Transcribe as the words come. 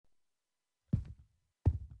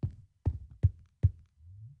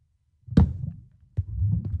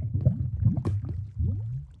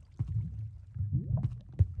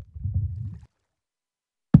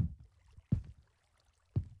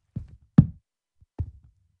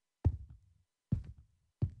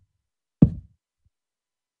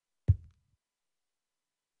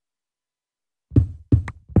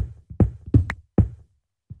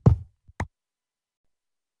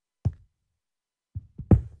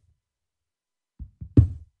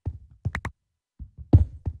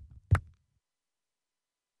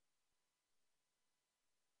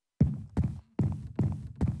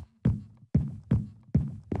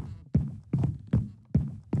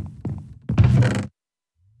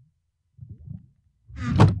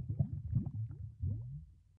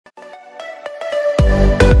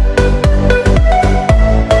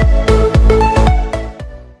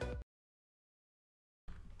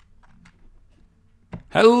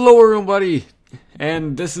Hello everybody,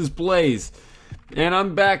 and this is Blaze, and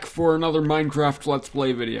I'm back for another Minecraft Let's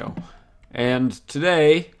Play video. And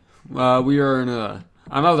today, we are in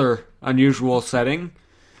another unusual setting,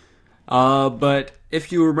 but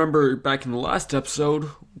if you remember back in the last episode,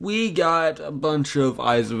 we got a bunch of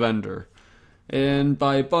Eyes of Ender. And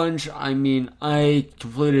by a bunch, I mean I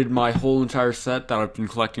completed my whole entire set that I've been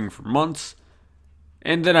collecting for months,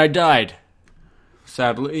 and then I died,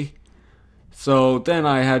 sadly. So then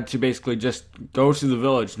I had to basically just go to the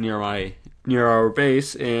village near our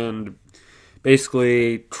base and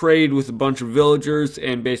basically trade with a bunch of villagers,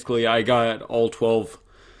 and basically I got all 12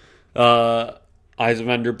 Eyes of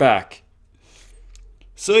Ender back.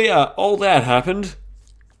 So yeah, all that happened.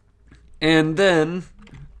 And then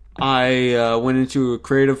I went into a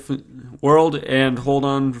creative world, and hold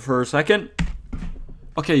on for a second.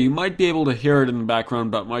 Okay, you might be able to hear it in the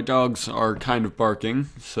background, but my dogs are kind of barking,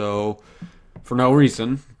 so for no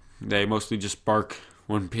reason. They mostly just bark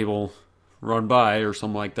when people run by or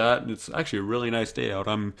something like that. It's actually a really nice day out.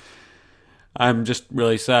 I'm just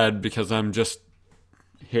really sad because I'm just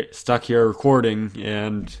stuck here recording,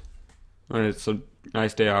 and when it's a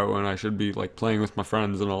nice day out when I should be like playing with my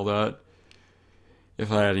friends and all that.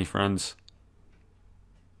 If I had any friends.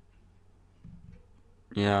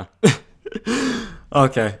 Yeah.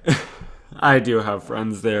 Okay. I do have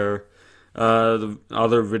friends there. The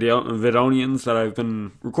other Vidonians that I've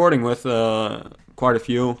been recording with quite a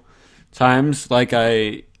few times. Like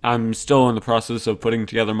I'm still in the process of putting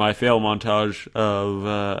together my fail montage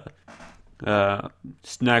of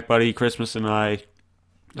Snack Buddy, Christmas, and I.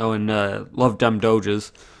 Oh, and Love Dem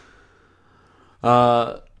Doges.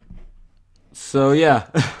 So yeah.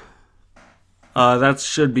 That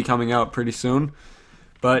should be coming out pretty soon.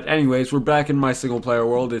 But anyways, we're back in my single player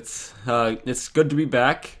world. It's good to be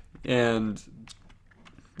back. And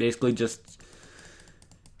basically just,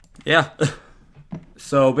 yeah.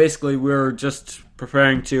 So basically we're just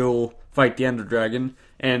preparing to fight the Ender Dragon,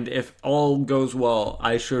 and if all goes well,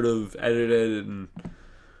 I should have edited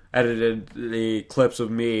the clips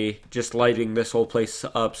of me just lighting this whole place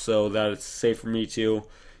up so that it's safe for me to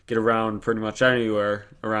get around pretty much anywhere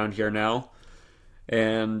around here now.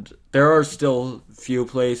 And there are still a few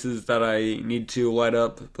places that I need to light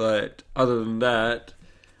up, but other than that,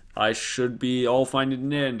 I should be all fine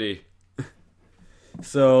and dandy.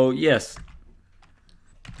 So, yes.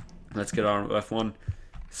 Let's get on with F1.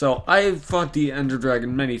 So, I've fought the Ender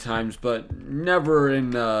Dragon many times, but never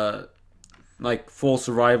in, like, full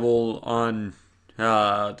survival on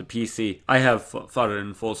the PC. I have fought it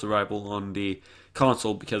in full survival on the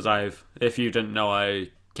console because if you didn't know, I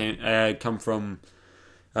come from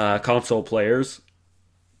console players,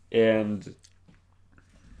 and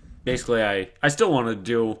basically I still want to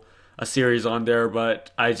do a series on there,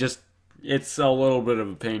 but it's a little bit of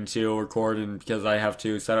a pain to record, and because I have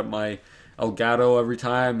to set up my Elgato every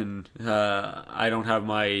time, and I don't have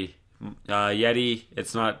my Yeti.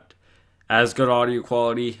 It's not as good audio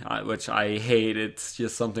quality, which I hate. It's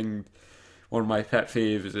just something, one of my pet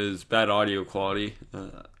peeves is bad audio quality.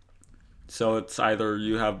 So it's either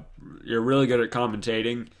you're really good at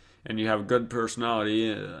commentating and you have good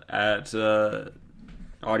personality at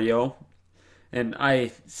audio, and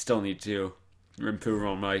I still need to improve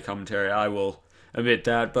on my commentary. I will admit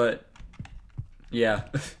that, but yeah,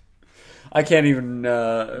 I can't even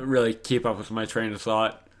really keep up with my train of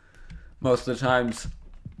thought most of the times.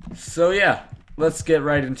 So yeah, let's get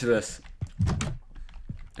right into this.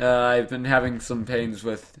 I've been having some pains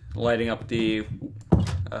with lighting up the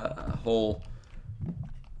whole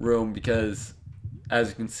room because, as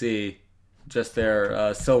you can see, just there,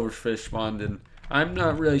 silverfish spawned, and I'm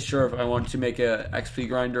not really sure if I want to make a XP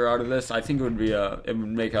grinder out of this. I think it would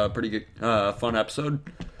make a pretty good, fun episode.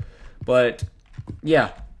 But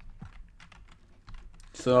yeah,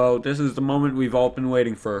 so this is the moment we've all been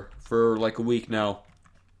waiting for like a week now.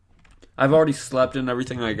 I've already slept and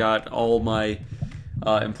everything. I got all my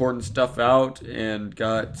important stuff out and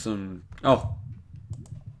got some. Oh,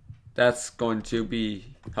 that's going to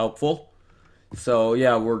be helpful. So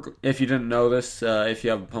yeah, if you didn't know this, if you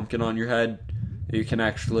have a pumpkin on your head, you can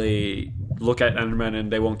actually look at Endermen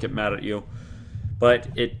and they won't get mad at you. But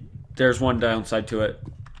there's one downside to it.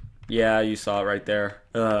 Yeah, you saw it right there.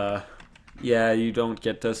 Yeah, you don't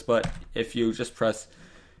get this, but if you just press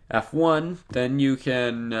F1, then you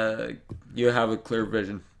can you have a clear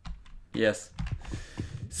vision. Yes.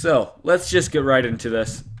 So let's just get right into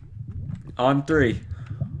this. On 3.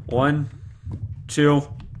 1, 2,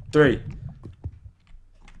 3.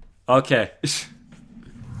 Okay.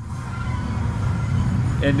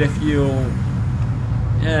 And if you...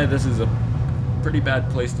 this is a pretty bad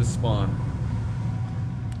place to spawn.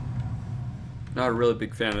 Not a really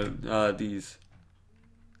big fan of these.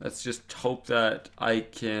 Let's just hope that I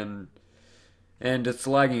can... And it's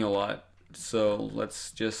lagging a lot. So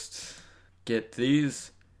let's just get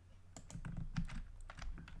these.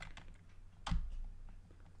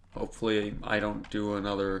 Hopefully I don't do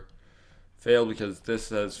another fail because this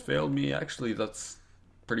has failed me. Actually, that's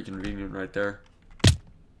pretty convenient right there.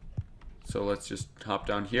 So let's just hop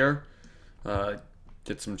down here.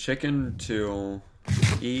 Get some chicken to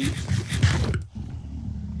eat.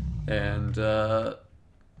 And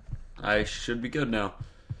I should be good now.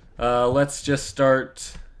 Let's just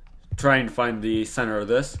start trying to find the center of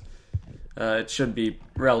this. It should be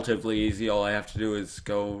relatively easy. All I have to do is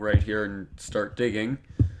go right here and start digging.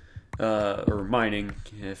 Or mining,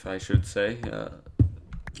 if I should say.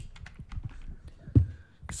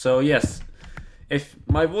 So yes, if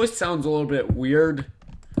my voice sounds a little bit weird,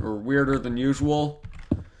 or weirder than usual,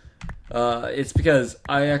 it's because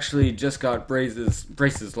I actually just got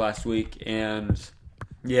braces last week, and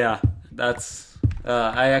yeah, that's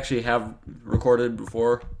I actually have recorded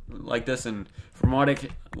before like this, and from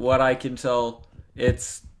what I can tell,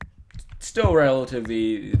 it's still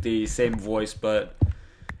relatively the same voice, but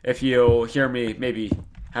if you hear me maybe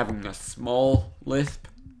having a small lisp,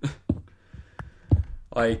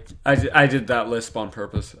 like I did that lisp on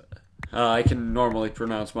purpose. I can normally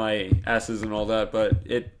pronounce my S's and all that, but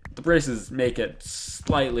the braces make it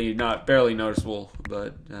slightly, not barely noticeable,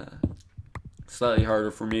 but slightly harder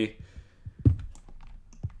for me.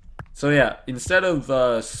 So yeah, instead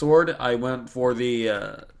of sword, I went for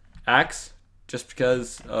the axe, just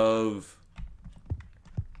because of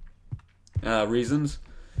reasons.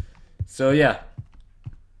 So yeah,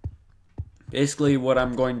 basically what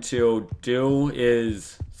I'm going to do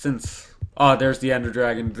is, there's the Ender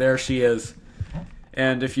Dragon, there she is.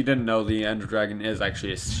 And if you didn't know, the Ender Dragon is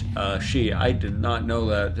actually a she. I did not know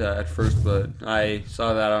that at first, but I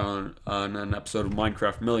saw that on an episode of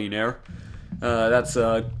Minecraft Millionaire. That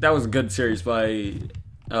was a good series by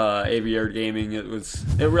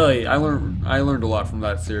BlueBlazeGaming. I learned a lot from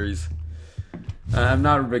that series. I'm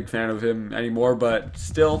not a big fan of him anymore, but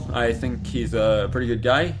still, I think he's a pretty good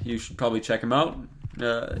guy. You should probably check him out.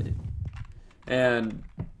 And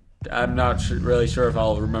I'm not really sure if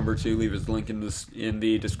I'll remember to leave his link in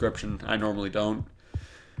the description. I normally don't.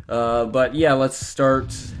 But yeah, let's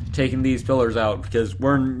start taking these pillars out, because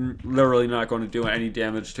we're literally not going to do any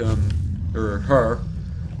damage to him or her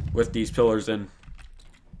with these pillars in.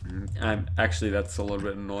 Actually, that's a little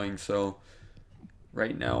bit annoying. So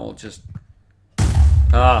right now, I'll just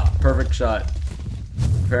perfect shot.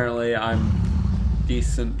 Apparently, I'm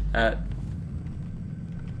decent at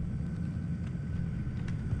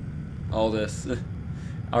all this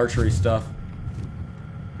archery stuff.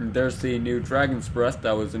 And there's the new Dragon's Breath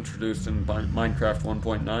that was introduced in Minecraft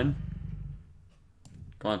 1.9.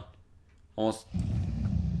 Come on. Almost.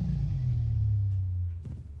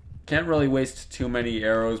 Can't really waste too many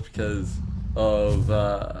arrows because of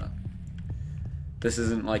this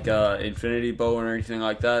isn't like a infinity bow or anything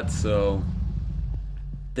like that, so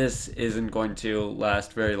this isn't going to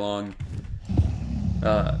last very long.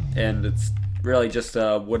 And it's really just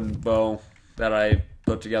a wooden bow that I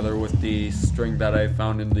put together with the string that I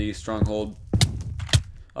found in the stronghold.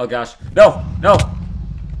 Oh gosh. No! No!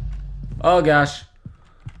 Oh gosh.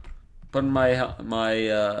 Putting not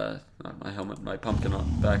my helmet, my pumpkin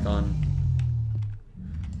back on.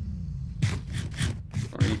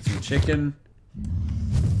 Gonna eat some chicken.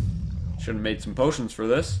 Should have made some potions for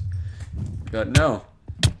this, but no.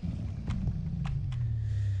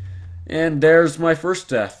 And there's my first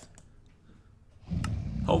death.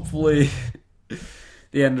 Hopefully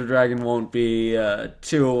the Ender Dragon won't be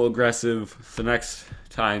too aggressive the next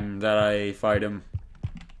time that I fight him.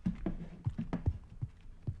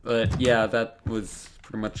 But yeah, that was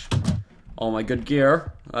pretty much all my good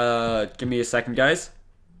gear. Give me a second, guys.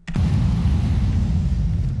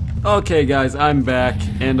 Okay guys, I'm back,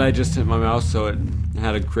 and I just hit my mouse, so it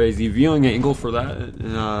had a crazy viewing angle for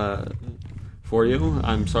that, for you.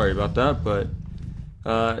 I'm sorry about that, but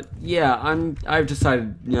yeah, I've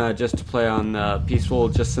decided just to play on peaceful,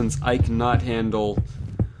 just since I cannot handle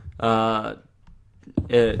the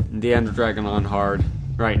Ender Dragon on hard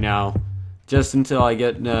right now, just until I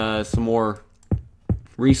get some more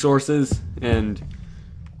resources. And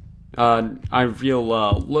I feel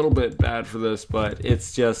a little bit bad for this, but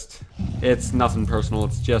it's nothing personal,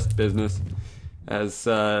 it's just business, as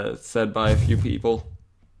said by a few people.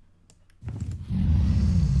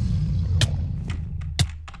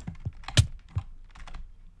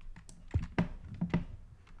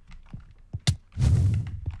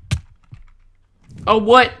 Oh,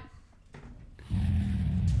 what?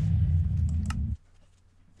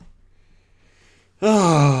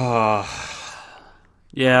 Yeah,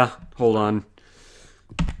 hold on.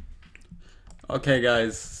 Okay,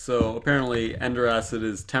 guys, so apparently Ender Acid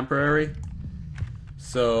is temporary.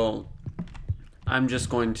 So I'm just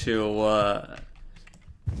going to,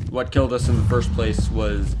 what killed us in the first place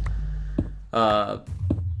was,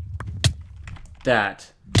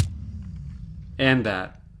 that. And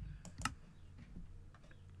that.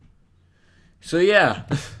 So yeah.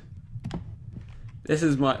 This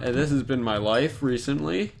has been my life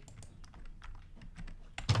recently.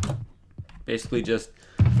 Basically just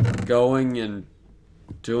going and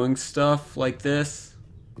doing stuff like this.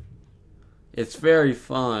 It's very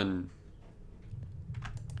fun.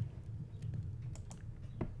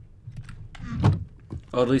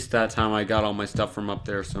 Well, at least that time I got all my stuff from up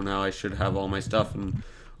there, so now I should have all my stuff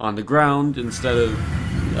on the ground instead of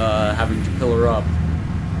having to pillar up.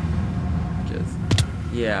 Just,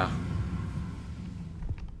 yeah.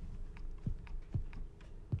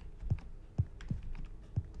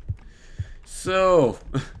 So,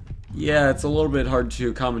 yeah, it's a little bit hard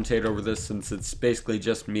to commentate over this since it's basically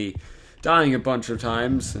just me dying a bunch of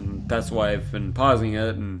times, and that's why I've been pausing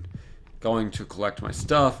it and going to collect my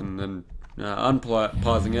stuff and then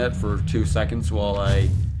unpausing it for 2 seconds while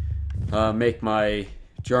I make my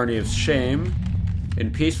journey of shame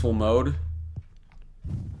in peaceful mode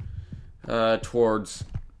towards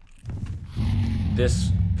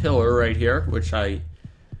this pillar right here, which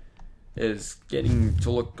is getting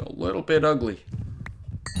to look a little bit ugly.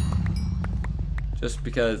 Just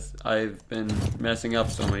because I've been messing up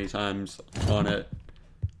so many times on it.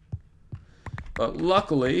 But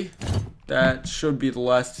luckily, that should be the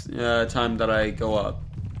last time that I go up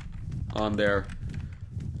on there.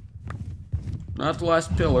 Not the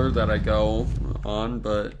last pillar that I go on,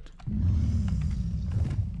 but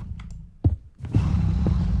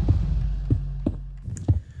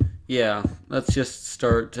yeah, let's just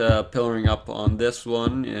start pillaring up on this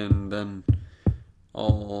one, and then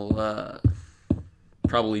I'll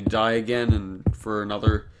probably die again and for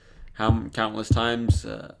another countless times,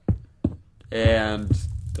 and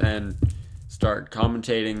then start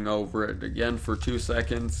commentating over it again for 2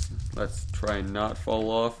 seconds. Let's try and not fall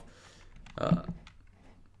off.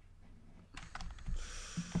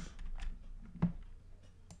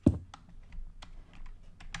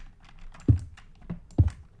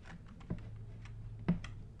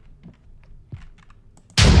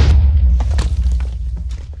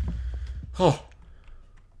 Oh.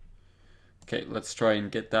 Okay, let's try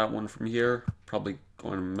and get that one from here. Probably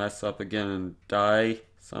going to mess up again and die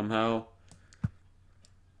somehow.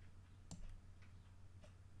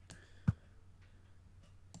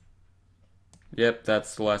 Yep,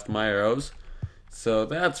 that's the last of my arrows. So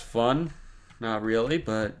that's fun. Not really,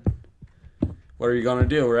 but what are you gonna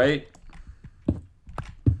do, right?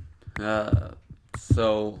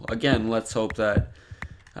 So again, let's hope that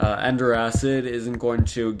Ender Acid isn't going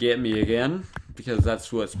to get me again, because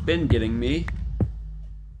that's what's been getting me.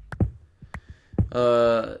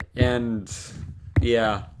 And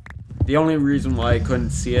yeah, the only reason why I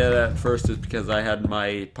couldn't see it at first is because I had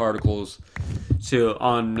my particles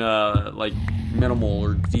on like minimal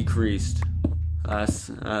or decreased,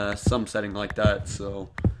 some setting like that. So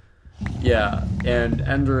yeah, and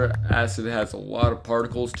Ender Acid has a lot of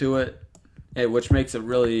particles to it, which makes it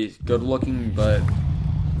really good looking, but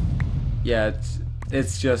yeah,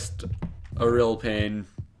 it's just a real pain.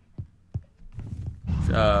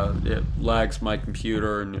 It lags my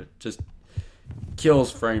computer and it just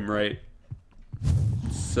kills frame rate.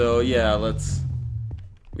 So yeah,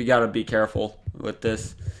 we gotta be careful with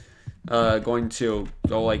this. Going to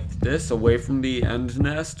go like this away from the end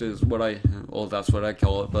nest is that's what I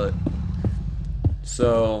call it, but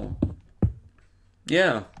so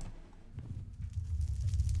yeah.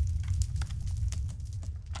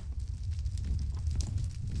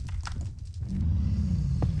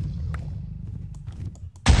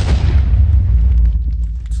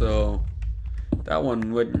 So that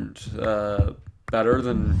one went better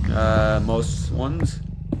than most ones,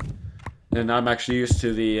 and I'm actually used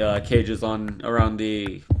to the cages around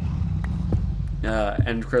the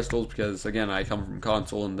end crystals, because again, I come from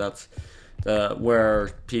console, and that's where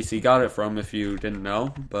PC got it from, if you didn't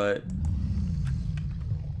know. But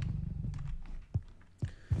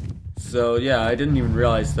so yeah, I didn't even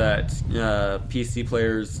realize that PC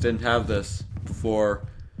players didn't have this before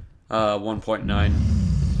 1.9.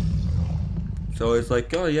 So it's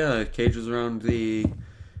like, oh yeah, cages around the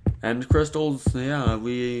end crystals. Yeah,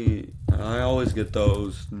 I always get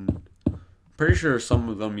those. And pretty sure some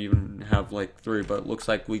of them even have like 3, but it looks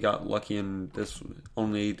like we got lucky and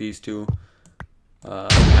only these 2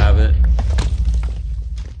 have it.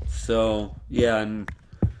 So yeah, and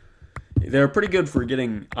they're pretty good for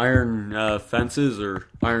getting iron fences or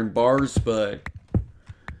iron bars, but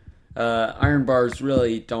iron bars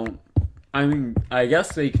really don't. I mean, I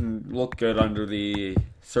guess they can look good under the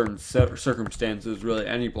certain circumstances. Really,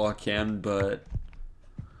 any block can, but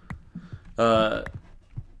I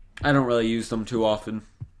don't really use them too often,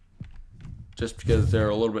 just because they're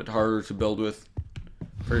a little bit harder to build with.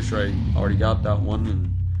 Pretty sure I already got that one,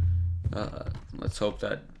 and let's hope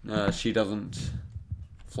that she doesn't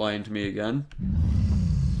fly into me again.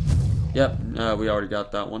 Yep, we already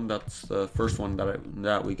got that one. That's the first one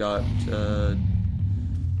that we got.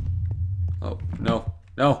 Oh, no,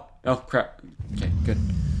 crap. Okay, good.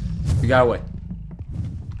 We got away.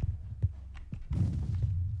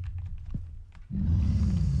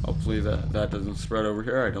 Hopefully that doesn't spread over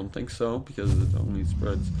here. I don't think so, because it only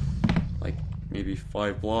spreads like maybe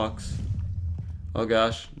 5 blocks. Oh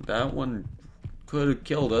gosh, that one could have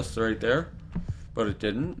killed us right there, but it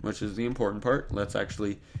didn't, which is the important part. Let's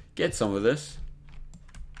actually get some of this.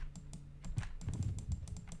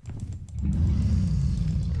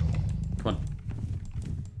 Come on.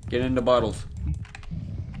 Get into bottles.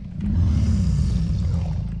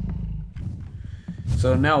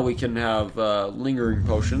 So now we can have lingering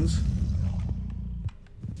potions.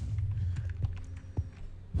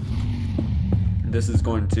 This is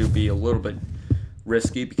going to be a little bit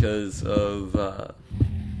risky because of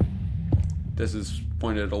this is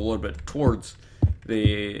pointed a little bit towards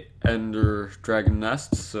the Ender Dragon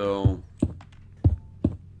nest, so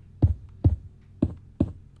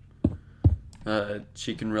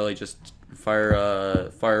she can really just fire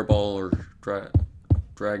a Fireball or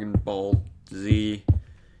Dragon Ball Z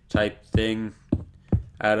type thing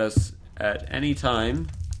at us at any time,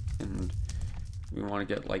 and we want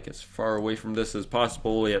to get like as far away from this as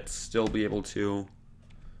possible, yet still be able to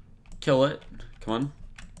kill it. Come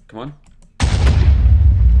on.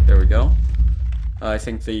 There we go. I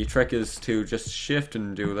think the trick is to just shift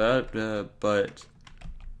and do that, but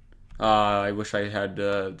I wish I had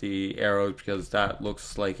the arrows, because that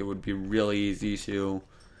looks like it would be really easy to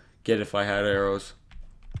get if I had arrows.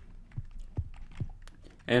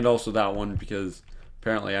 And also that one, because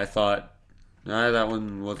apparently I thought that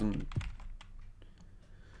one wasn't.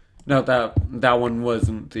 No, that one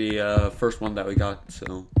wasn't the first one that we got.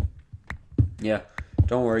 So yeah,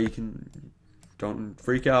 don't worry. Don't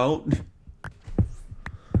freak out.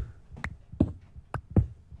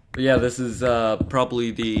 But yeah, this is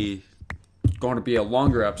probably going to be a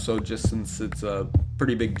longer episode, just since it's a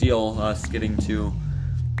pretty big deal us getting to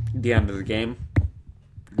the end of the game.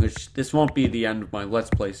 Which this won't be the end of my Let's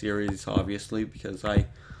Play series, obviously, because I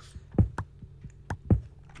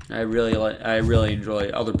really enjoy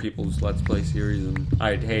other people's Let's Play series, and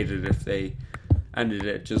I'd hate it if they ended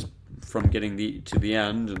it just from getting to the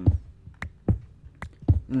end.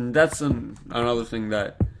 And that's another thing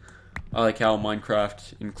that I like how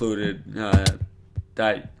Minecraft included,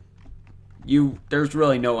 that there's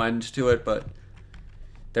really no end to it, but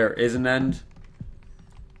there is an end.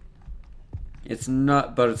 It's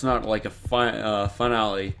not like a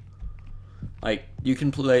finale. Like, you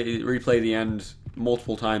can replay the end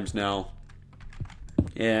multiple times now,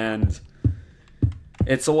 and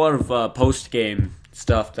it's a lot of post-game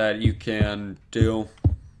stuff that you can do.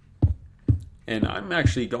 And I'm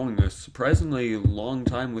actually going a surprisingly long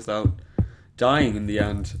time without dying in the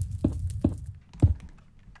end.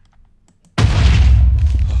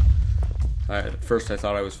 At first I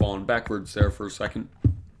thought I was falling backwards there for a second.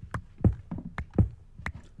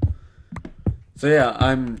 So yeah,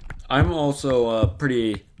 I'm also a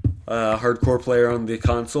pretty hardcore player on the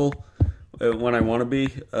console when I want to be,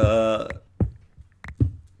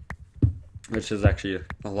 which is actually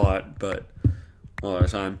a lot, but a lot of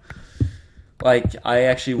time. Like, I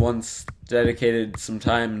actually once dedicated some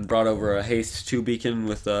time and brought over a Haste 2 beacon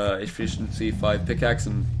with Efficiency 5 pickaxe,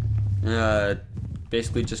 and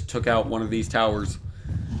basically just took out one of these towers.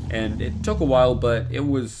 And it took a while, but it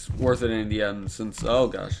was worth it in the end, since, oh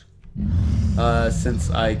gosh.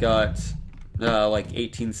 Since I got like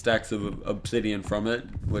 18 stacks of obsidian from it,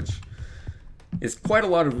 which is quite a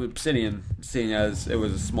lot of obsidian, seeing as it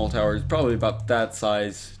was a small tower. It's probably about that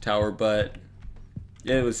size tower, but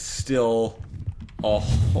it was still a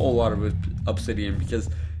whole lot of obsidian, because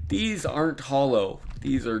these aren't hollow.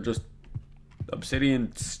 These are just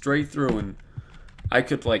obsidian straight through, and I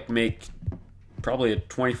could like make probably a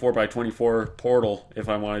 24 by 24 portal if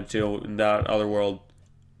I wanted to in that other world.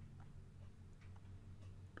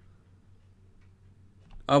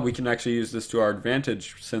 We can actually use this to our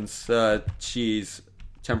advantage, since she's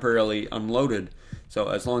temporarily unloaded. So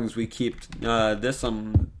as long as we keep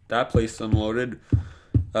that place unloaded,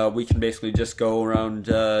 we can basically just go around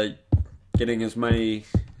getting as many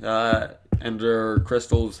ender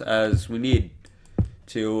crystals as we need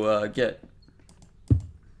to get.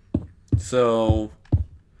 So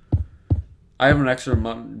I have an extra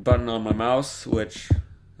button on my mouse, which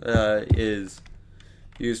is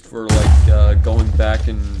used for like going back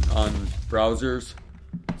on browsers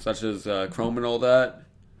such as Chrome and all that.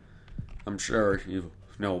 I'm sure you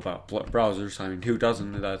know about browsers. I mean, who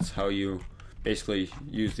doesn't? That's how you basically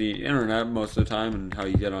use the internet most of the time, and how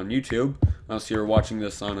you get on YouTube, unless you're watching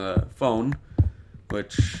this on a phone,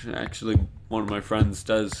 which actually one of my friends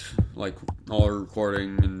does, like all her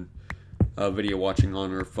recording and video watching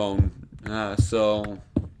on her phone. So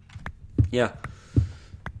yeah,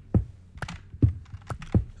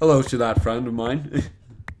 hello to that friend of mine.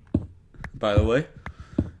 By the way,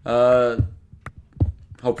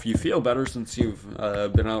 hope you feel better since you've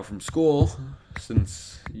been out from school,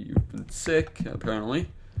 since you've been sick, apparently.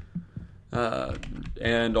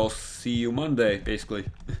 And I'll see you Monday, basically.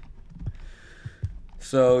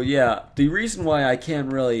 So, yeah, the reason why I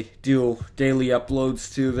can't really do daily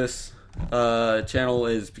uploads to this channel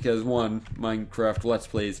is because, one, Minecraft Let's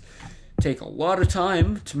Plays take a lot of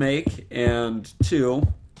time to make, and two,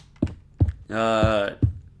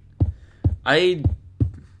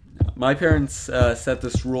 my parents set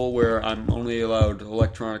this rule where I'm only allowed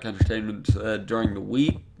electronic entertainment during the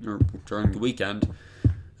week, or during the weekend,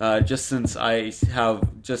 just since I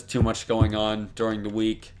have just too much going on during the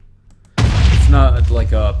week. It's not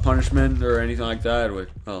like a punishment or anything like that.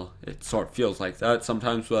 Well, it sort of feels like that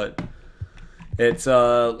sometimes, but it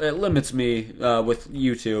limits me with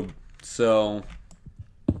YouTube, so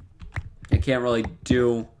I can't really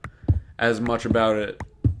do as much about it.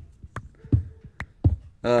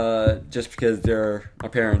 Just because they're my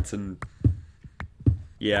parents and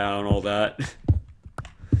yeah, and all that.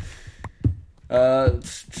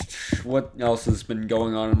 What else has been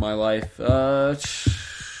going on in my life?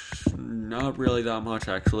 Not really that much,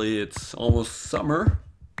 actually. It's almost summer.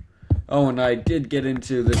 Oh, and I did get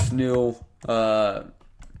into this new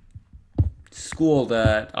school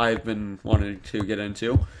that I've been wanting to get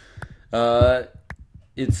into.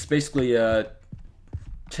 It's basically a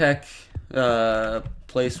tech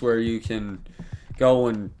place where you can go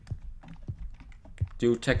and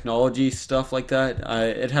do technology stuff like that.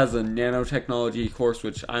 It has a nanotechnology course,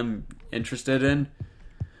 which I'm interested in.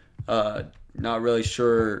 Not really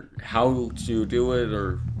sure how to do it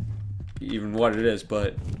or even what it is,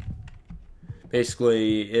 but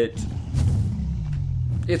basically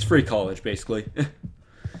it's free college, basically.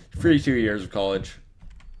 Free 2 years of college.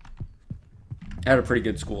 At a pretty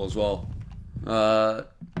good school as well.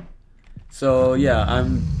 So yeah,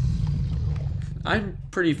 I'm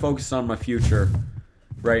pretty focused on my future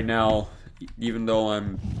right now, even though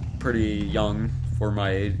I'm pretty young for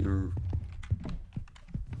my age, or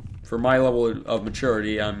for my level of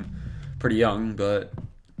maturity. I'm pretty young, but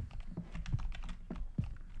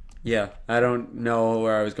yeah, I don't know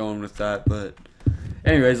where I was going with that, but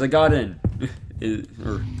anyways, I got in,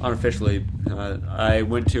 or unofficially. I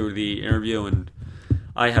went to the interview, and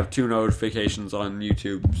I have 2 notifications on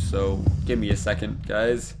YouTube, so give me a second,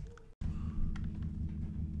 guys.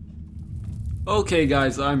 Okay,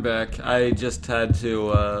 guys, I'm back. I just had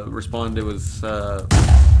to respond. It was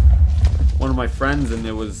one of my friends, and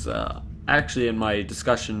it was actually in my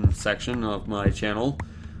discussion section of my channel.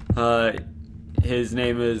 His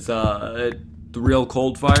name is The Real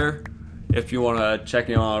Coldfire. If you want to check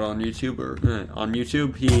him out on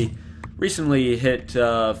YouTube, he recently hit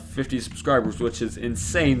 50 subscribers, which is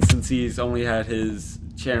insane since he's only had his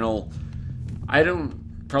channel,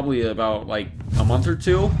 probably about like a month or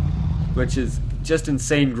 2, which is just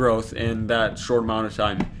insane growth in that short amount of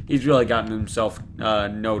time. He's really gotten himself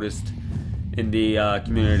noticed in the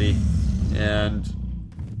community, and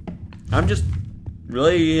I'm just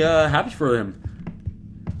really happy for him.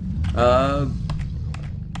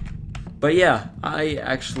 But yeah, I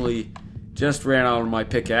actually just ran out of my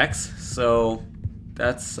pickaxe, so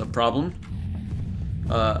that's a problem.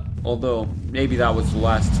 Although maybe that was the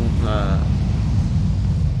last.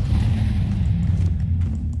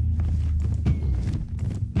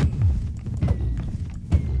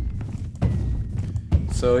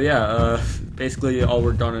 So yeah, basically all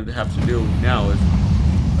we're gonna have to do now is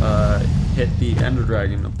hit the Ender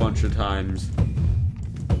Dragon a bunch of times.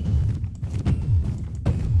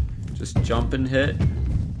 Just jump and hit.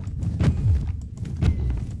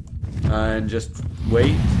 And just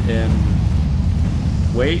wait,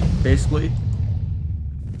 basically.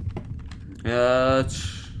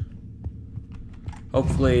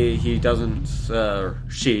 Hopefully he doesn't,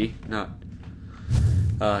 she, not,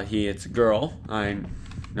 he, it's a girl.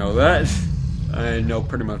 know that. I know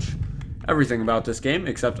pretty much everything about this game,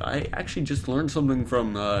 except I actually just learned something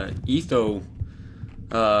from Etho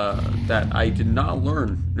that I did not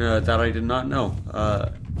learn, that I did not know.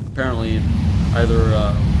 Apparently, in either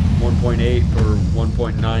 1.8 or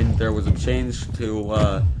 1.9, there was a change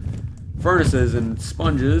to furnaces and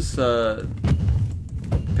sponges.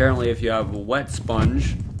 Apparently, if you have a wet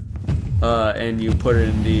sponge and you put it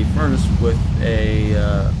in the furnace with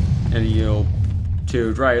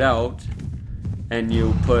to dry it out, and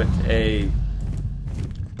you put a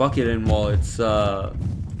bucket in while it's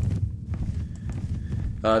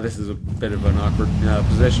this is a bit of an awkward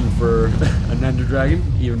position for an Ender Dragon,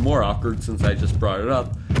 even more awkward since I just brought it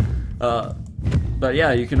up. But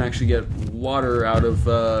yeah, you can actually get water out of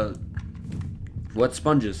wet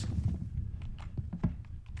sponges,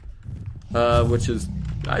 which is,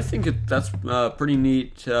 I think that's a pretty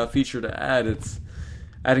neat feature to add. It's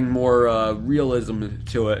adding more realism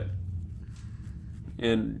to it.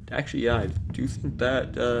 And actually, yeah, I do think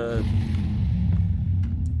that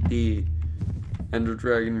the Ender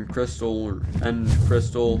Dragon Crystal, or End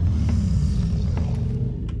Crystal,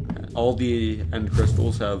 all the End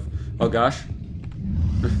Crystals have, oh gosh,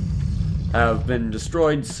 have been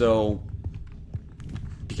destroyed, so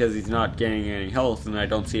because he's not gaining any health, and I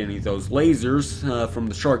don't see any of those lasers from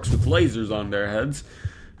the sharks with lasers on their heads.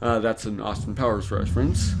 That's an Austin Powers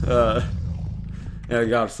reference. Yeah, I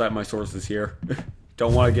gotta cite my sources here.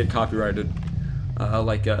 Don't want to get copyrighted.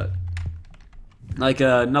 Like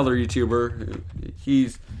another YouTuber.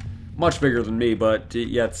 He's much bigger than me, but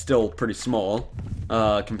yet still pretty small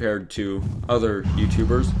compared to other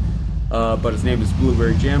YouTubers. But his name is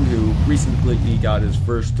BlueBlazeGaming, who recently got his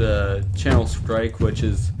first channel strike, which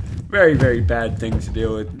is a very, very bad thing to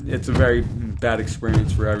do. It's a very bad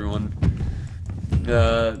experience for everyone.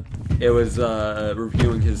 It was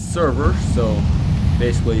reviewing his server, so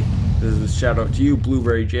basically, this is a shout out to you,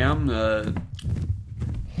 BlueBlazeGaming.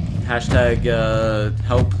 Hashtag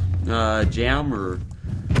help jam, or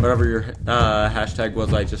whatever your hashtag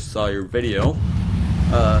was. I just saw your video.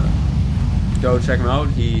 Go check him out.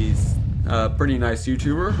 He's a pretty nice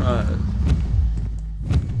YouTuber.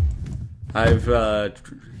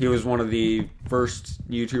 He was one of the first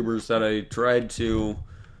YouTubers that I tried to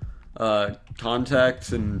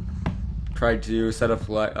contact and tried to set up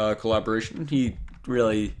a collaboration. He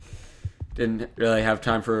really didn't really have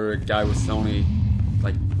time for a guy with only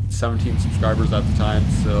like 17 subscribers at the time,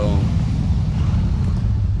 so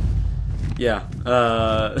yeah,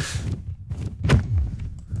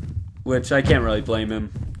 which I can't really blame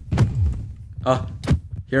him. Oh,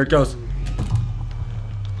 here it goes.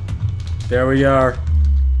 There we are.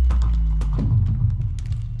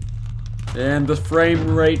 And the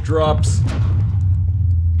frame rate drops.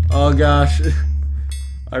 Oh gosh.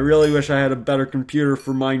 I really wish I had a better computer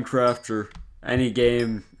for Minecraft or any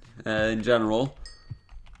game in general.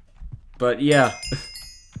 But yeah.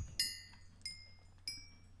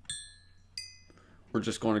 We're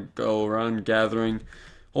just going to go around gathering.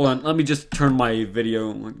 Hold on, let me just turn my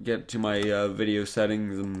video, get to my video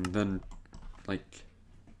settings, and then, like,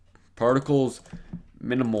 particles,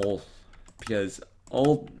 minimal, because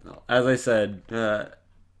as I said,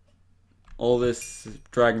 all this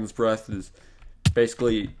Dragon's Breath is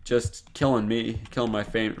basically just killing my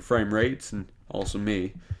frame rates, and also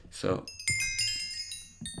me, so.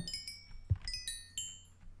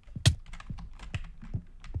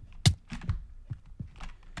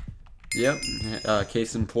 Yep,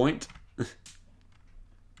 case in point.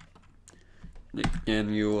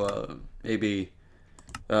 And you, maybe,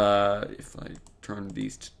 if I turn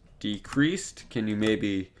these to decreased, can you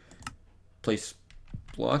maybe place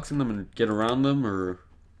blocks in them and get around them, or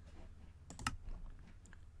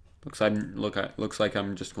looks like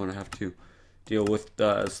I'm just going to have to deal with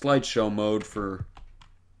slideshow mode for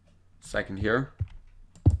a second here.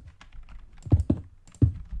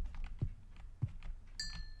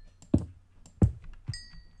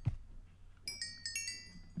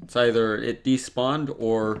 It's either it despawned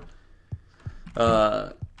or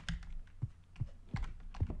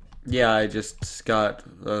yeah, I just got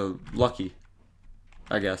lucky,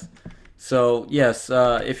 I guess. So yes,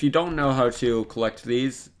 if you don't know how to collect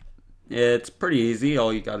these, it's pretty easy.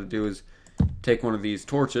 All you gotta do is take one of these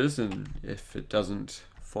torches, and if it doesn't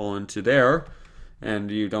fall into there,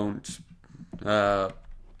 and you don't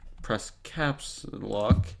press caps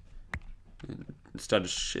lock instead of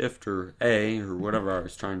shift or A or whatever I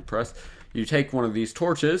was trying to press, you take one of these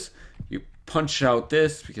torches, you punch out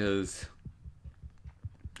this, because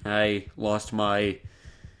I lost my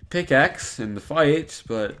pickaxe in the fight,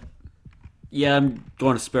 but yeah, I'm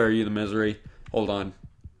going to spare you the misery. Hold on.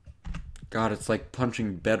 God, it's like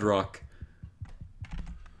punching bedrock.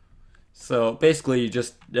 So basically, you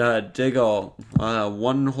just dig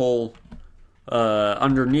one hole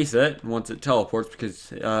underneath it once it teleports,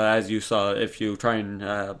 because as you saw, if you try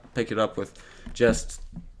and pick it up with just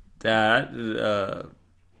that,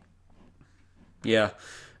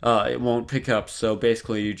 it won't pick up. So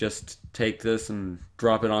basically, you just take this and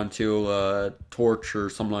drop it onto a torch or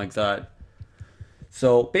something like that.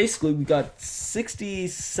 So basically, we got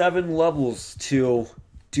 67 levels to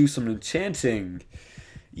do some enchanting.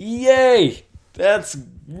 Yay! That's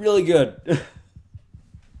really good.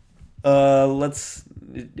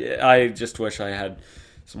 I just wish I had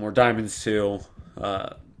some more diamonds to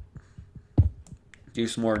do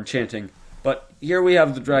some more enchanting. But here we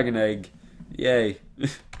have the dragon egg. Yay.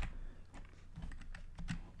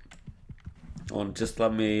 Oh, just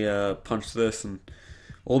let me punch this and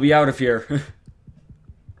we'll be out of here.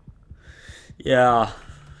 Yeah.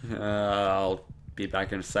 I'll be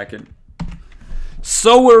back in a second.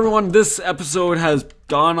 So everyone, this episode has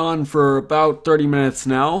gone on for about 30 minutes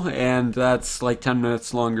now, and that's like 10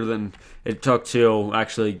 minutes longer than it took to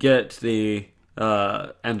actually get the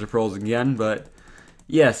Ender Pearls again. But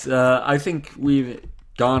yes, I think we've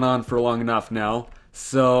gone on for long enough now.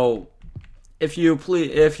 So if you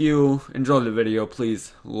enjoyed the video,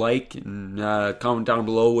 please like and comment down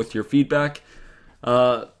below with your feedback,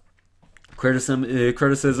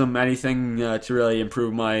 criticism, anything to really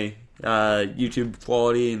improve my YouTube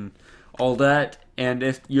quality and all that. And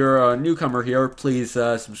if you're a newcomer here, please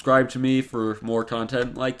subscribe to me for more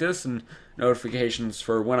content like this and notifications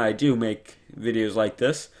for when I do make videos like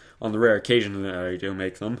this, on the rare occasion that I do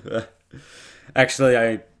make them. Actually,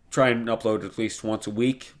 I try and upload at least once a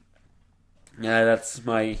week. That's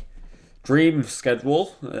my dream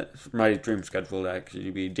schedule. My dream schedule to actually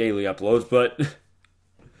be daily uploads, but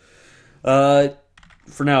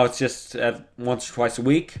for now it's just at once or twice a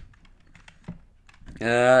week.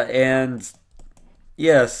 And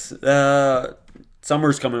yes,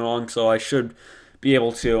 summer's coming along, so I should be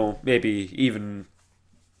able to maybe even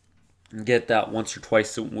get that once or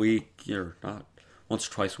twice a week, or not once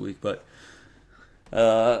or twice a week, but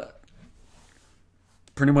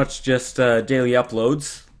pretty much just daily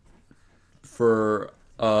uploads for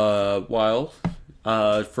a while,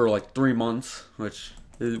 for like 3 months, which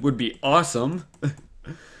would be awesome.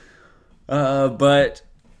 But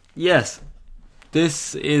yes.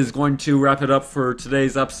 This is going to wrap it up for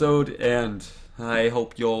today's episode, and I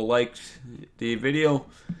hope you'll like the video.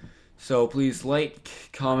 So please like,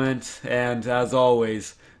 comment, and as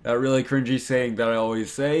always, that really cringy saying that I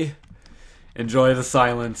always say, enjoy the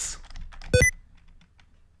silence.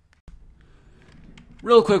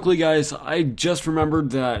 Real quickly, guys, I just remembered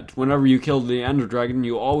that whenever you kill the Ender Dragon,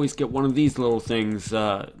 you always get one of these little things,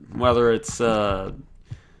 whether it's first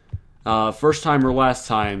time or last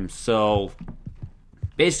time. So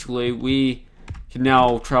basically, we can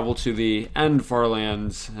now travel to the End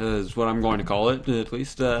Farlands, is what I'm going to call it, at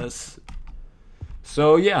least.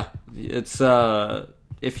 So yeah, it's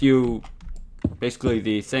if you basically,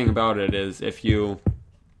 the thing about it is if you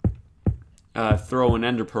throw an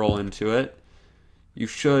Ender Pearl into it, you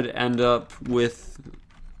should end up with.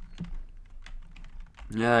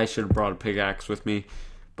 Yeah, I should have brought a pickaxe with me,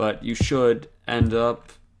 but you should end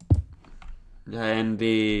up in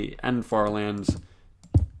the End Farlands.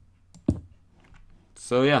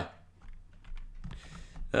 So yeah,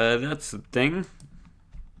 that's the thing.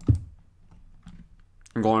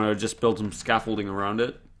 I'm going to just build some scaffolding around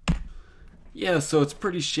it. Yeah, so it's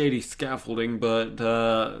pretty shady scaffolding, but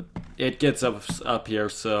it gets up here,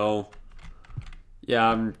 so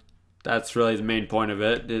yeah, that's really the main point of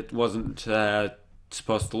it. It wasn't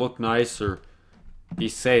supposed to look nice or be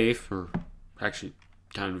safe, or actually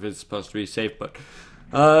kind of is supposed to be safe, but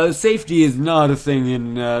safety is not a thing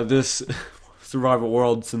in this survival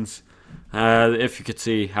world, since if you could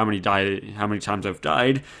see how many times I've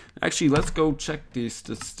died. Actually, let's go check these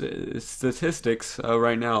statistics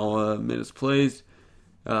right now. Minutes played.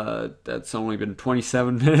 That's only been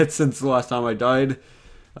 27 minutes since the last time I died.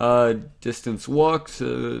 Distance walked,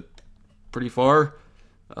 pretty far.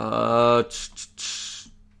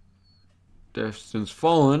 Distance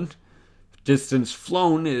fallen. Distance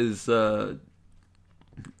flown is with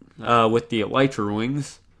the elytra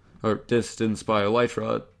wings, or distance by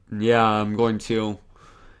elytra. Yeah, I'm going to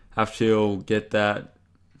have to get that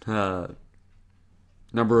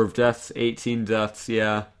number of deaths, 18 deaths.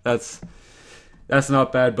 Yeah, that's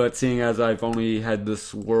not bad, but seeing as I've only had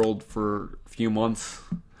this world for a few months,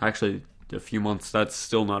 actually a few months, that's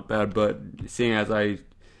still not bad, but seeing as I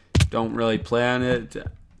don't really play on it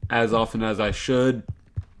as often as I should,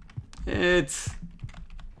 it's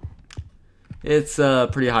It's a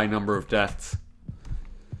pretty high number of deaths.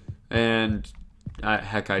 And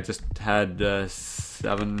heck, I just had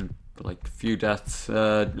 7, like, few deaths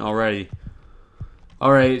already.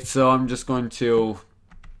 Alright, so I'm just going to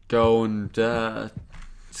go and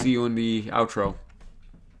see you in the outro.